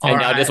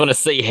 And I just want to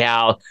see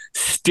how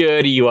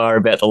sturdy you are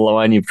about the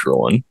line you've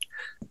drawn.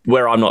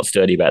 Where I'm not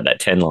sturdy about that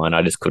 10 line,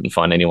 I just couldn't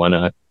find anyone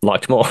I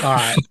liked more. All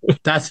right,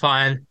 that's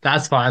fine.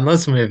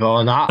 Let's move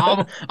on.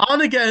 I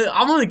want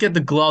to get the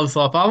gloves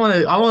off. I want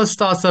to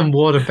start some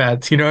water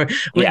bets. Okay.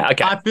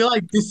 I feel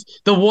like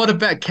the water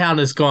bet count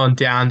has gone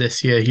down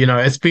this year.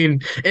 It's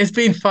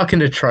been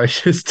fucking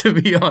atrocious, to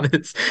be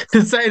honest,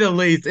 to say the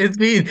least.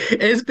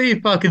 It's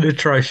been fucking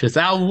atrocious.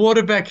 Our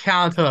water bet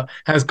counter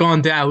has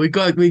gone down. We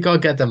got to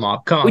get them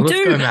up. Come on, let's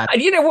go, Matt.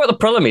 And you know what the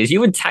problem is?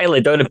 You and Taylor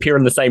don't appear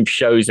on the same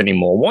shows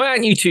anymore. Why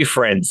aren't you two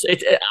friends?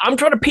 I'm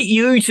trying to pit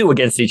you two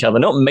against each other,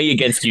 not me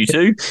against you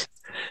two.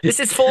 This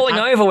is falling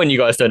over when you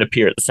guys don't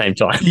appear at the same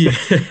time.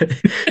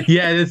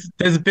 Yeah.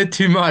 There's a bit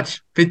too much.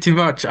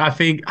 I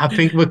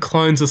think we're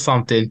clones or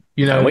something.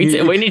 We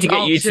need to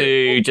get you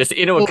two just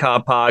into a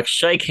car park,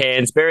 shake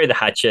hands, bury the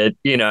hatchet.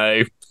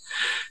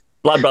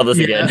 Blood brothers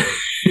again.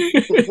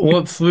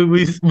 Whoops,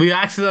 we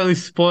accidentally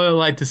spoiled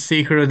like the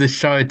secret of the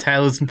show.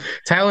 Taylor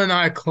and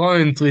I are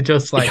clones. We're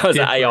just like because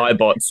of AI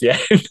bots. Yeah.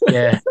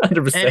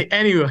 100%.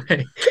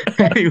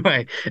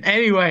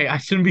 Anyway, I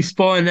shouldn't be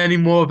spoiling any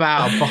more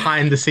about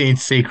behind the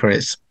scenes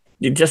secrets.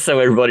 Just so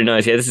everybody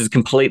knows, this is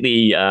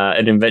completely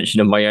an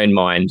invention of my own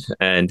mind.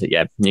 And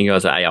you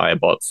guys are AI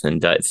bots,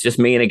 and it's just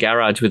me in a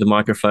garage with a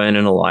microphone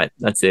and a light.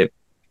 That's it.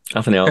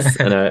 Nothing else.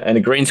 and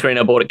a green screen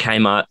I bought at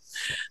Kmart,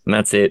 and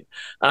that's it.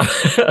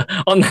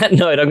 On that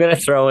note, I'm going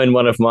to throw in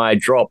one of my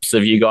drops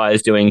of you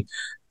guys doing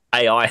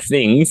AI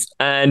things,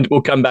 and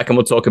we'll come back and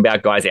we'll talk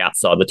about guys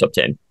outside the top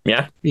 10.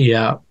 Yeah?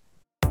 Yeah.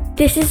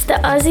 This is the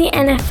Aussie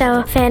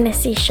NFL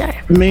Fantasy Show.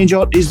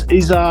 Manjot,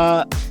 is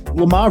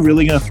Lamar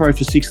really going to throw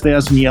for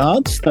 6,000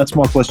 yards? That's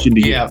my question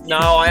to you. Yeah. No,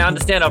 I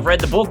understand. I've read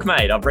the book,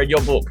 mate. I've read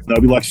your book. They'll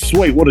be like,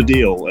 sweet, what a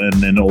deal. And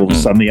then all of a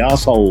sudden the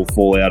asshole will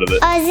fall out of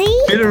it.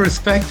 Aussie? Bit of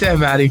respect there,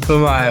 Maddie, for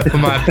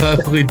my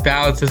perfectly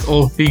balanced as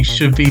all things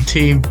should be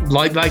team,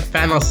 like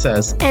Thanos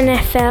says.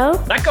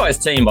 NFL? That guy's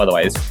team, by the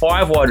way, is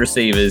 5 wide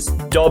receivers,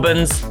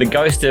 Dobbins, the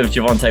ghost of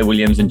Javonte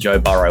Williams, and Joe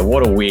Burrow.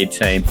 What a weird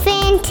team.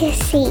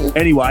 Fantasy.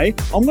 Anyway,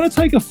 I'm going to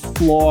take a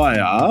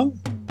flyer,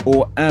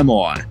 or am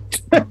I?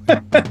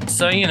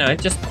 So,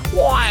 just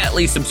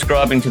quietly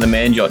subscribing to the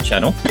Manjot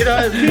channel.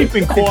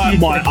 Keeping quiet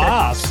my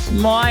ass.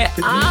 My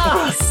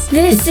ass.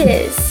 This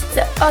is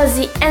the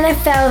Aussie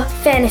NFL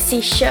Fantasy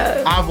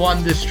Show. I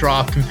won this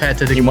draft compared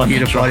to the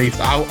computer buddies.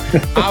 I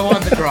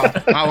won the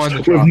draft.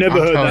 We've never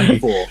heard that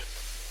before.